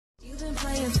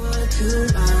playing for too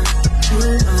long, too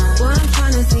long. Boy, I'm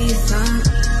trying to see some.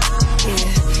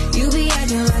 Yeah, you be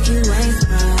acting like you ain't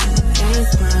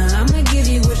sprung. I'ma give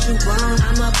you what you want.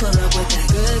 I'ma pull up with that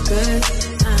good.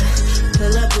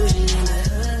 Pull up bougie in the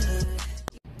hood.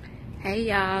 Hey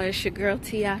y'all, it's your girl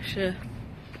Tiasha.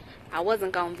 I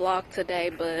wasn't gonna vlog today,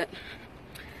 but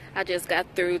I just got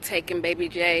through taking Baby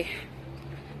J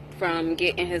from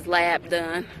getting his lab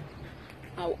done.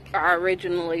 I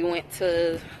originally went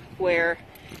to where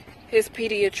his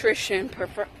pediatrician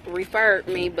referred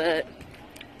me, but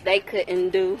they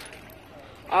couldn't do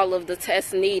all of the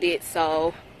tests needed,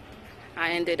 so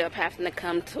I ended up having to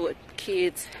come to a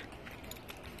kids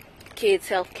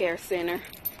healthcare center.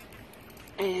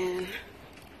 And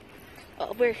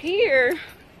over here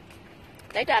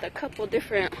they got a couple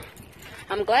different,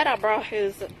 I'm glad I brought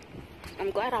his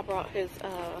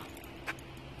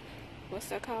what's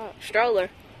that called, stroller,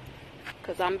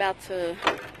 because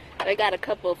they got a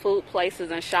couple of food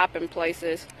places and shopping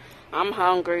places. I'm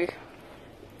hungry.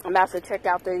 I'm about to check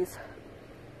out this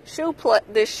shoe place,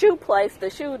 the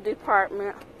shoe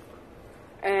department,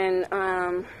 and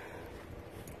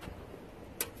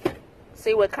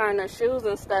see what kind of shoes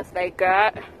and stuff they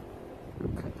got.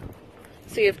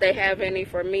 See if they have any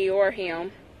for me or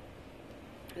him,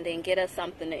 and then get us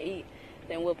something to eat.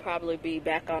 Then we'll probably be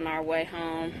back on our way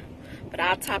home. But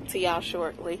I'll talk to y'all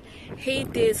shortly. He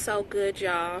did so good,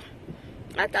 y'all.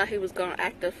 I thought he was gonna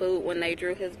act the fool when they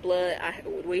drew his blood.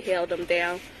 We held him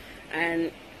down,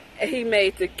 and he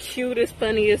made the cutest,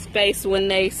 funniest face when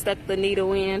they stuck the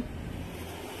needle in.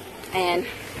 And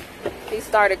he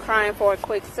started crying for a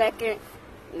quick second.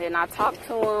 And then I talked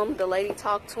to him. The lady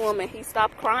talked to him, and he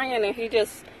stopped crying, and he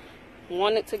just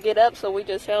wanted to get up, so we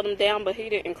just held him down. But he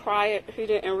didn't cry. He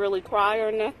didn't really cry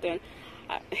or nothing.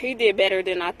 He did better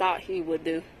than I thought he would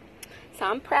do. So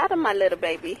I'm proud of my little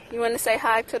baby. You want to say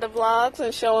hi to the vlogs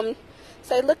and show him,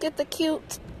 say, look at the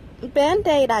cute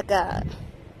Band-Aid I got.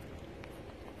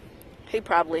 He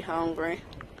probably hungry.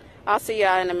 I'll see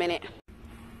y'all in a minute.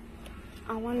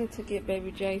 I wanted to get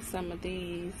Baby J some of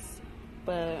these,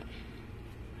 but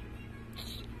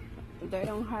they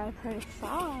don't have her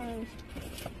size.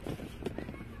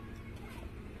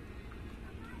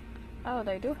 Oh,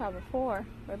 they do have a 4,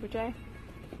 Baby J.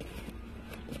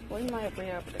 We might be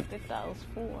able to get those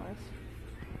 4s.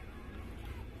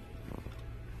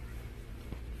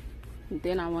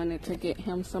 Then I wanted to get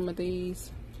him some of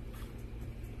these,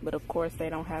 but of course they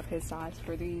don't have his size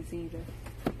for these either.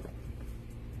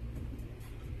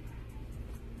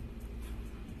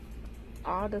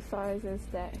 All the sizes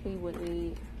that he would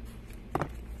need,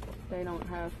 they don't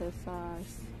have his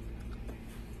size.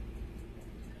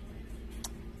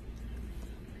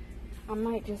 I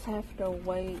might just have to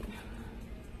wait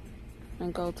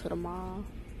and go to the mall.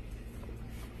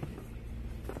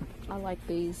 I like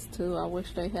these too. I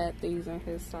wish they had these in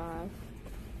his size,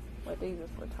 but these are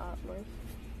for toddlers.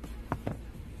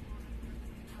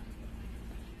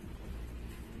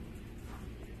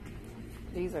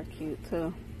 These are cute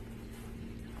too.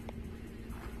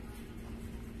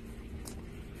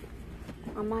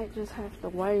 I might just have to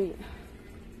wait.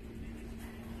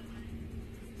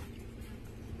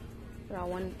 But I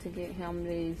wanted to get him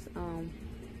these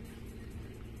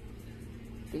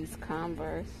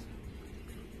Converse.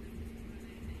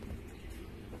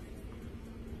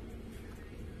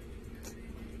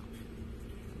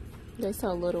 They're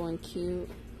so little and cute.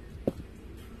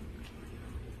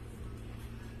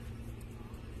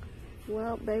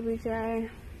 Well, Baby J,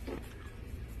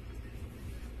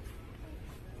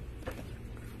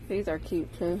 these are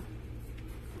cute too.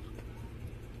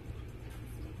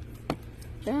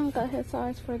 They don't got his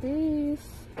size for these.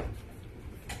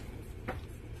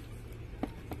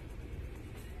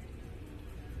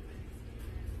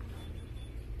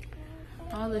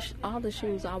 All the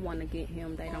shoes I want to get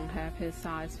him, they don't have his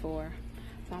size for.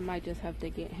 So I might just have to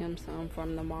get him some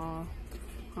from the mall.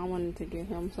 I wanted to get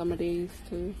him some of these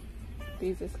too.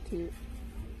 These is cute.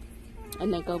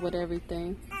 And they go with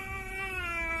everything.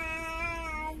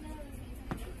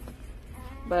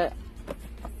 But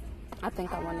I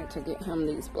think I wanted to get him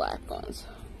these black ones.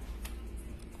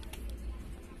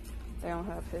 They don't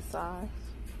have his size.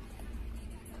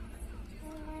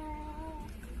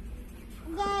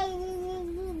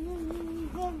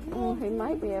 He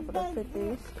might be able to fit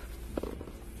these.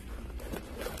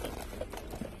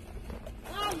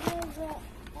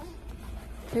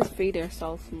 His feet are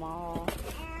so small.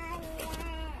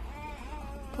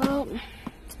 Well,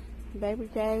 Baby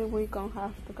J, we're gonna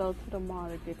have to go to the mall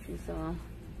to get you some.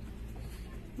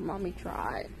 Mommy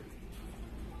tried.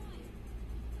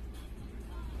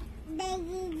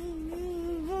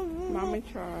 Mommy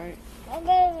tried.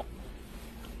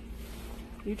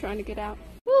 You trying to get out?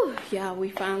 Whew, y'all,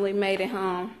 we finally made it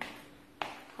home.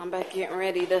 I'm back getting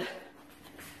ready to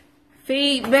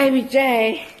feed baby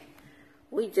Jay.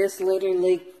 We just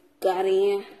literally got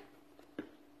in.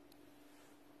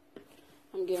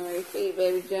 I'm getting ready to feed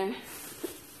baby Jay.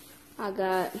 I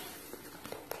got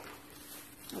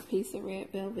a piece of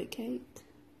red velvet cake.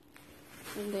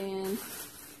 And then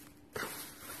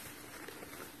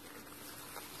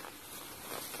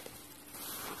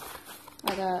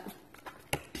I got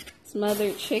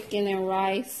smothered chicken and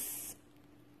rice,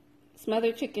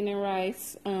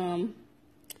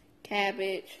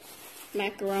 cabbage,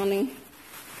 macaroni,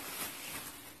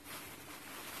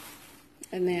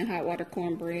 and then hot water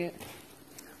cornbread.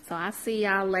 So I'll see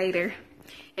y'all later.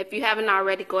 If you haven't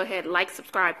already, go ahead, like,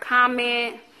 subscribe,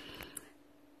 comment,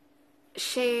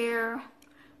 share.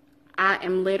 I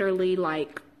am literally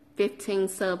like 15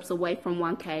 subs away from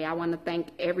 1K. I want to thank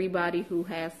everybody who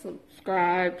has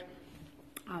subscribed.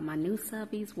 All my new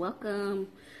subbies, welcome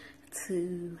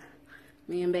to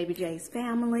me and baby Jay's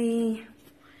family.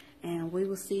 And we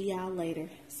will see y'all later.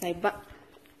 Say bye.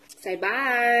 Say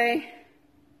bye.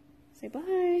 Say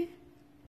bye.